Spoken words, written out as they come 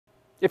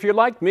If you're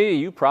like me,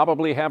 you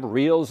probably have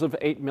reels of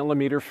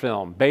 8mm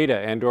film, beta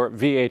and/or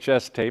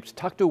VHS tapes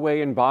tucked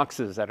away in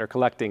boxes that are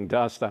collecting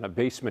dust on a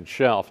basement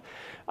shelf.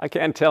 I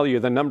can't tell you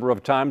the number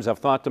of times I've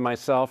thought to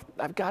myself,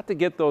 I've got to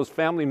get those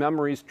family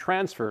memories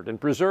transferred and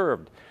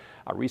preserved.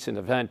 A recent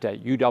event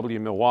at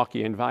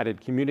UW-Milwaukee invited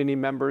community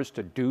members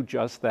to do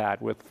just that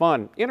with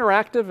fun,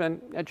 interactive, and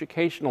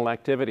educational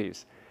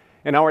activities.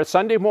 In our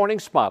Sunday morning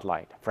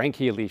spotlight, Frank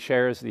Healy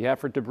shares the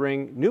effort to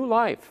bring new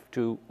life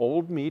to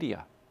old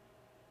media.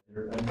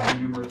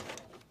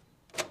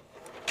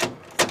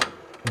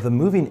 The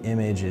moving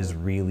image is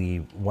really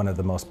one of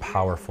the most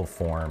powerful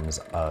forms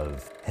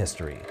of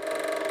history.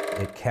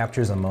 It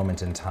captures a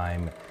moment in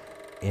time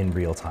in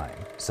real time.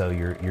 So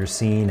you're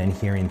seeing and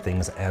hearing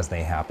things as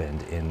they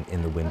happened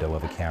in the window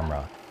of a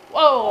camera.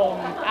 Whoa,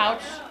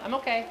 ouch, I'm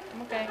okay.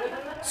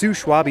 Sue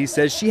Schwabe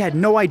says she had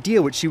no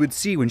idea what she would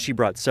see when she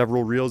brought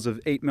several reels of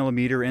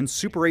 8mm and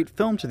Super 8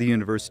 film to the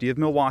University of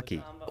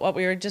Milwaukee. What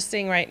we were just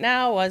seeing right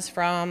now was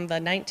from the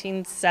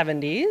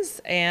 1970s,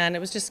 and it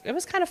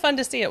was kind of fun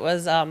to see. It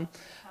was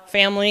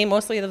family,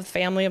 mostly the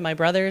family of my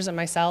brothers and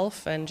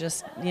myself, and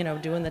just,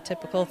 doing the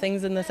typical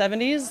things in the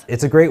 70s.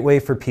 It's a great way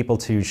for people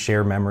to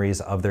share memories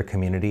of their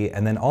community,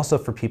 and then also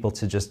for people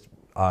to just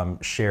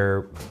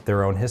share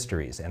their own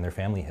histories and their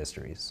family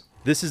histories.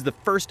 This is the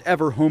first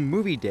ever home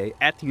movie day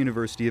at the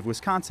University of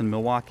Wisconsin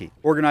Milwaukee,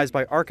 organized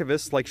by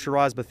archivists like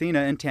Shiraz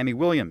Bathina and Tammy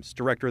Williams,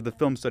 director of the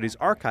Film Studies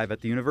Archive at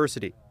the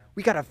university.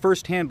 We got a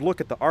first-hand look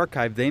at the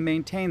archive they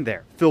maintain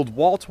there, filled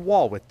wall to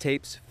wall with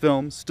tapes,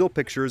 films, still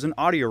pictures, and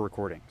audio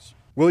recordings.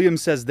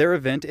 Williams says their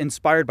event,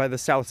 inspired by the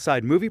South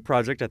Side Movie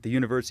Project at the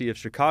University of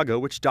Chicago,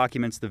 which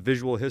documents the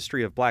visual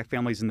history of black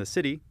families in the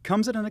city,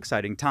 comes at an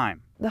exciting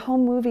time. The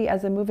home movie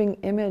as a moving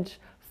image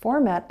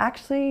format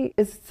actually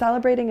is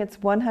celebrating its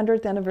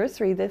 100th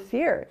anniversary this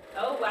year.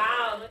 Oh,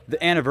 wow.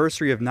 The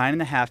anniversary of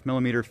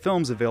 9.5mm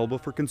films available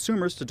for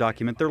consumers to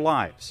document their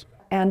lives.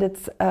 And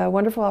it's a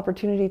wonderful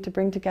opportunity to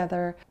bring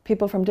together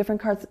people from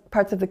different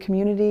parts of the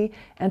community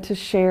and to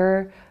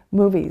share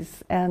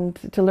movies and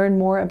to learn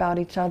more about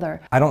each other.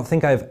 I don't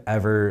think I've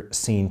ever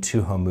seen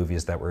two home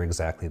movies that were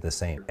exactly the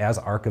same. As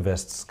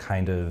archivists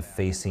kind of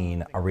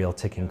facing a real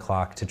ticking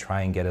clock to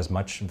try and get as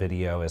much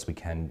video as we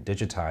can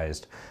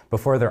digitized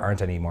before there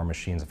aren't any more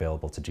machines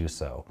available to do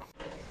so.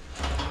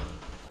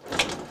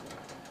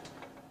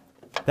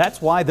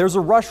 That's why there's a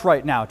rush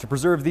right now to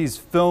preserve these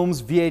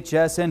films,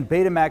 VHS, and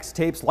Betamax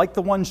tapes like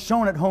the ones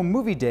shown at Home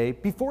Movie Day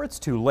before it's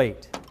too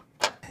late.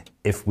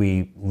 If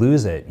we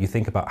lose it, you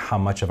think about how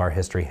much of our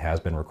history has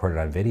been recorded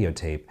on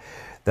videotape,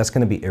 that's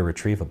going to be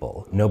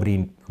irretrievable.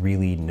 Nobody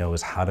really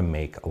knows how to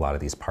make a lot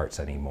of these parts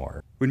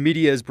anymore. When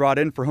media is brought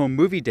in for Home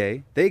Movie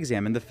Day, they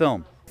examine the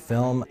film.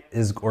 Film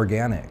is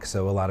organic,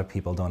 so a lot of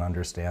people don't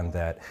understand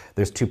that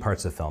there's two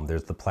parts of film.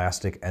 There's the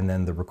plastic and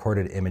then the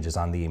recorded images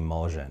on the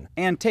emulsion.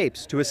 And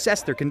tapes to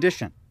assess their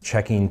condition.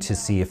 Checking to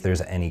see if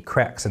there's any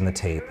cracks in the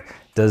tape.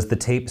 Does the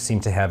tape seem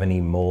to have any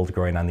mold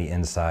growing on the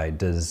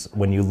inside?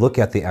 When you look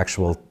at the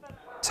actual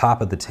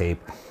top of the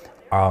tape,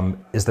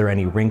 is there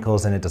any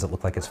wrinkles in it? Does it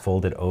look like it's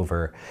folded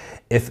over?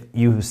 If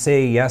you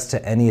say yes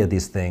to any of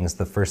these things,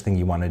 the first thing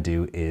you want to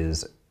do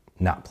is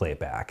not play it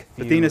back.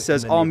 Bathina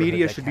says all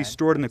media should be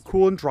stored in a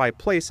cool and dry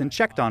place and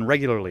checked on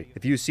regularly.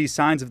 If you see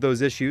signs of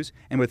those issues,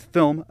 and with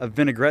film, a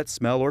vinaigrette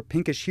smell or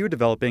pinkish hue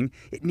developing,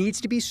 it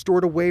needs to be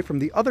stored away from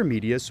the other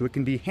media so it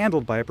can be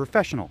handled by a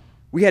professional.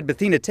 We had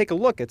Bathina take a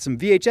look at some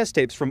VHS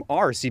tapes from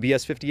our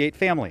CBS 58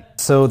 family.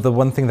 So the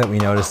one thing that we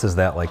noticed is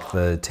that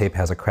the tape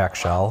has a cracked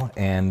shell,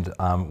 and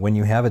when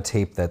you have a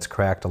tape that's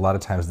cracked, a lot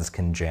of times this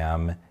can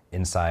jam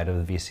inside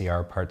of the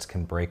VCR. Parts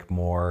can break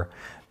more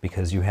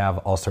because you have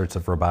all sorts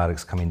of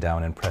robotics coming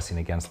down and pressing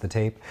against the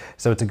tape.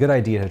 So it's a good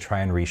idea to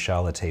try and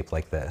reshell a tape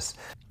like this.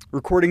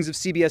 Recordings of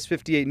CBS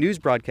 58 news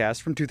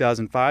broadcasts from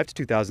 2005 to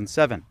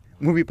 2007.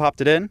 When we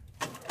popped it in,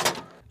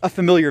 a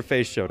familiar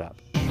face showed up.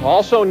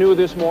 Also new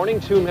this morning,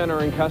 2 men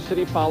are in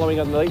custody following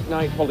a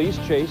late-night police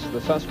chase.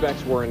 The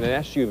suspects were in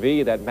an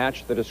SUV that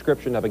matched the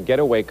description of a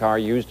getaway car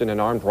used in an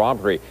armed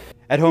robbery.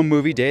 At Home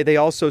Movie Day, they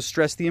also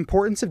stressed the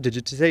importance of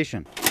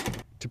digitization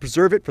to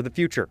preserve it for the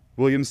future.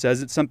 Williams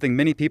says it's something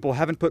many people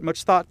haven't put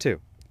much thought to,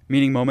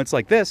 meaning moments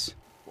like this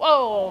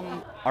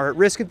are at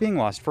risk of being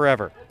lost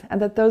forever.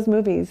 And that those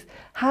movies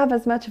have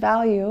as much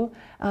value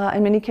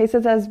in many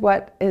cases as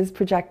what is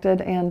projected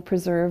and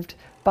preserved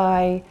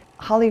by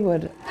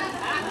Hollywood.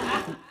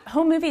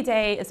 Home Movie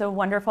Day is a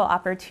wonderful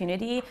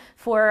opportunity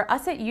for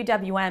us at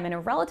UWM in a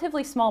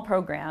relatively small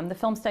program, the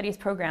Film Studies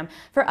program,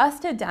 for us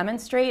to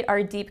demonstrate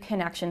our deep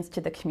connections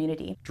to the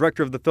community.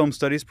 Director of the Film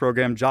Studies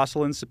program,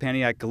 Jocelyn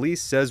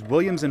Sapaniak-Galice, says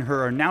Williams and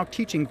her are now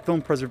teaching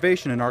film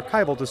preservation and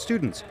archival to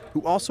students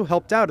who also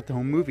helped out at the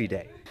Home Movie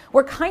Day.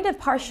 We're kind of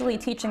partially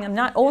teaching them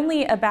not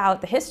only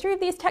about the history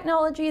of these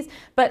technologies,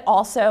 but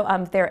also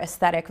their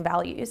aesthetic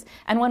values.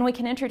 And when we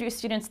can introduce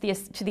students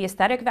to the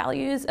aesthetic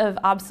values of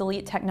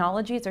obsolete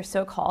technologies or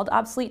so-called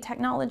obsolete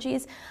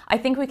technologies, I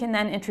think we can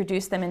then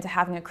introduce them into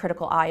having a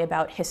critical eye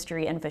about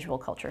history and visual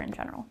culture in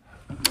general.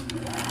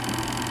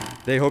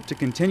 They hope to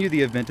continue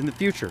the event in the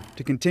future,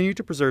 to continue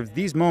to preserve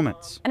these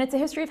moments. And it's a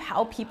history of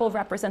how people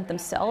represent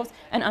themselves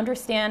and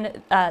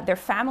understand their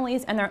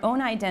families and their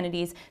own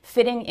identities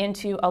fitting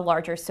into a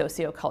larger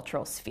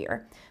sociocultural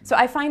sphere. So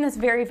I find this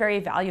very, very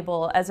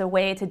valuable as a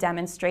way to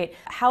demonstrate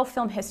how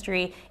film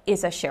history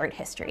is a shared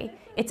history.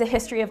 It's a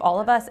history of all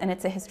of us, and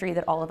it's a history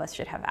that all of us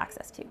should have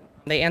access to.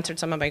 They answered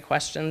some of my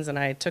questions, and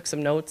I took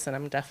some notes, and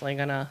I'm definitely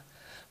going to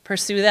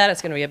pursue that.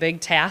 It's going to be a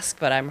big task,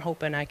 but I'm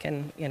hoping I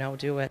can,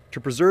 do it. To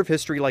preserve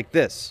history like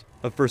this,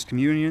 of First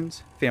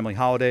Communions, family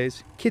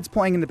holidays, kids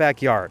playing in the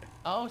backyard.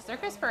 Oh,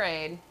 circus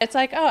parade. It's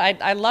like,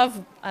 I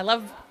love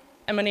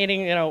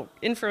emanating,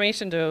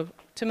 information to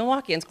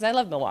Milwaukeeans, because I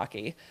love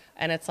Milwaukee.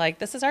 And it's like,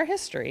 this is our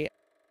history.